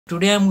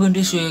Today I'm going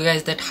to show you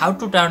guys that how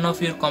to turn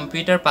off your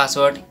computer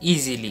password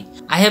easily.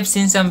 I have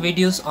seen some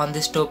videos on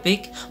this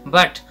topic,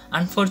 but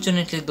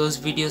unfortunately those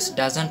videos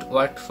doesn't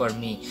work for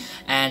me,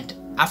 and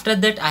after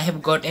that I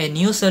have got a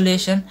new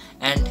solution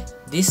and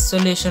this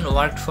solution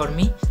worked for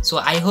me. So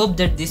I hope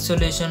that this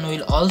solution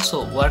will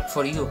also work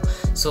for you.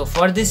 So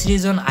for this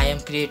reason I am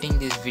creating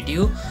this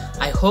video.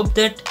 I hope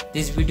that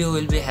this video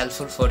will be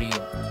helpful for you.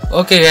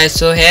 Okay guys,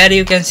 so here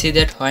you can see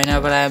that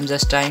whenever I am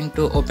just trying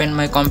to open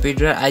my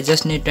computer, I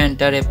just need to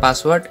enter a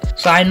password.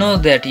 So I know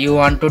that you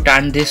want to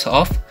turn this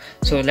off,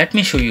 so let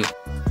me show you.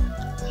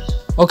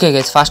 Okay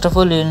guys, first of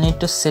all you need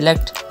to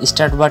select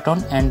start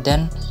button and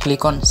then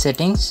click on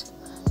settings.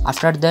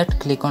 After that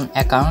click on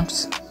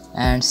accounts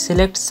and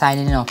select sign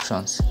in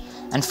options,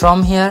 and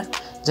from here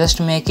just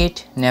make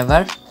it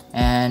never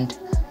and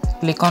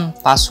click on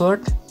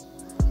password,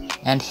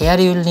 and here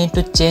you will need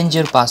to change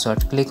your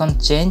password. Click on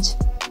change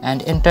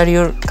and enter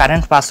your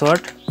current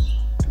password,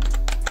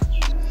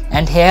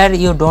 and here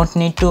you don't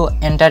need to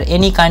enter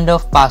any kind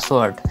of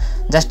password,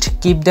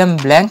 just keep them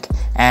blank,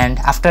 and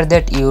after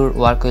that your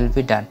work will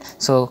be done.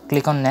 So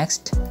click on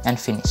next and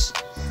finish.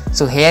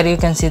 So here you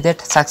can see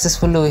that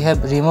successfully we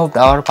have removed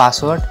our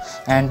password,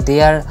 and they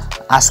are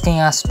asking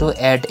us to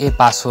add a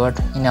password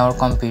in our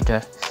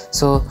computer.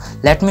 So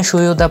let me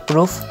show you the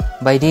proof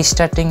by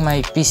restarting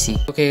my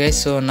PC. Okay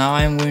guys, so now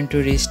I am going to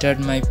restart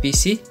my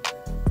PC.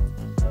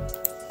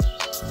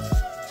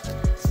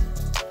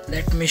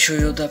 Let me show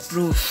you the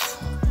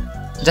proof.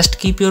 Just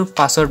keep your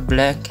password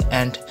blank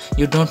and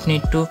you don't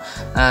need to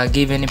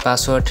give any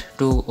password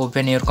to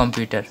open your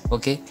computer.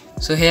 Okay,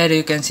 so here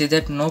you can see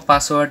that no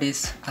password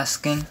is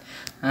asking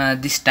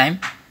this time,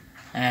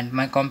 and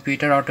my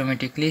computer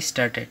automatically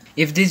started.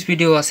 If this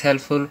video was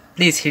helpful,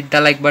 please hit the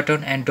like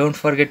button and don't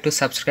forget to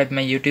subscribe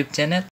my YouTube channel.